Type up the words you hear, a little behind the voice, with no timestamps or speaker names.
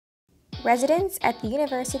Residents at the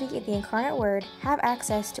University of the Incarnate Word have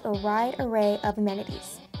access to a wide array of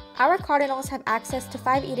amenities. Our Cardinals have access to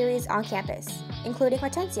 5 eateries on campus, including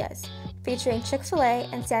Hortensia's, featuring Chick-fil-A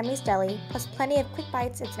and Sammy's Deli, plus plenty of quick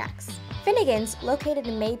bites and snacks. Finnegan's, located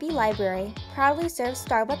in Maybe Library, proudly serves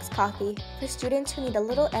Starbucks coffee for students who need a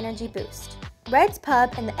little energy boost. Red's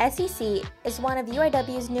Pub in the SEC is one of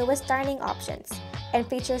UIW's newest dining options and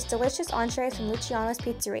features delicious entrees from Luciano's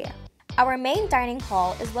Pizzeria. Our main dining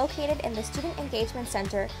hall is located in the Student Engagement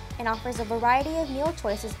Center and offers a variety of meal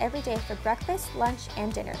choices every day for breakfast, lunch,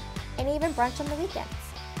 and dinner, and even brunch on the weekends.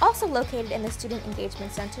 Also located in the Student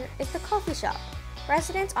Engagement Center is the coffee shop.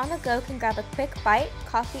 Residents on the go can grab a quick bite,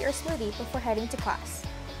 coffee, or smoothie before heading to class.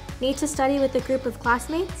 Need to study with a group of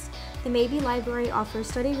classmates? The Maybe Library offers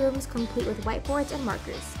study rooms complete with whiteboards and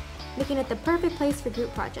markers, making it the perfect place for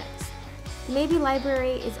group projects. The Maybe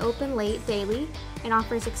Library is open late daily and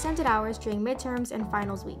offers extended hours during midterms and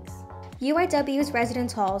finals weeks. UIW's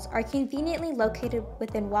residence halls are conveniently located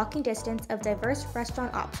within walking distance of diverse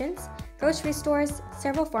restaurant options, grocery stores,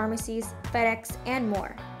 several pharmacies, FedEx, and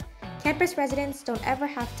more. Campus residents don't ever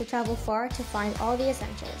have to travel far to find all the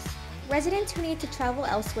essentials. Residents who need to travel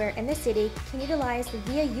elsewhere in the city can utilize the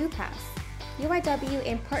VIA U-Pass. UIW,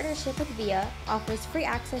 in partnership with VIA, offers free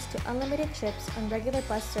access to unlimited trips on regular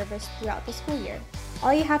bus service throughout the school year.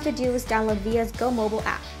 All you have to do is download VIA's Go mobile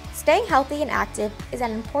app. Staying healthy and active is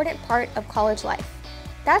an important part of college life.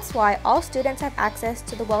 That's why all students have access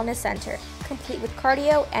to the Wellness Center, complete with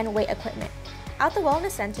cardio and weight equipment. At the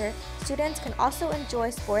Wellness Center, students can also enjoy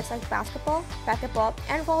sports like basketball, racquetball,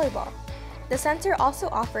 and volleyball. The center also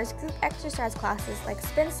offers group exercise classes like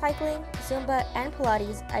spin cycling, Zumba, and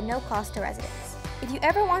Pilates at no cost to residents. If you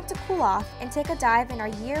ever want to cool off and take a dive in our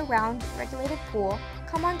year-round regulated pool,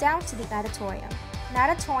 come on down to the natatorium.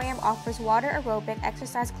 Natatorium offers water aerobic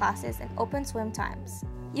exercise classes and open swim times.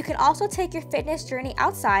 You can also take your fitness journey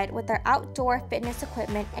outside with our outdoor fitness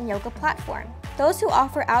equipment and yoga platform. Those who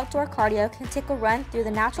offer outdoor cardio can take a run through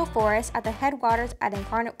the natural forest at the headwaters at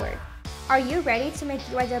Incarnate Word. Are you ready to make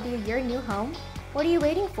UIW your new home? What are you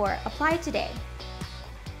waiting for? Apply today.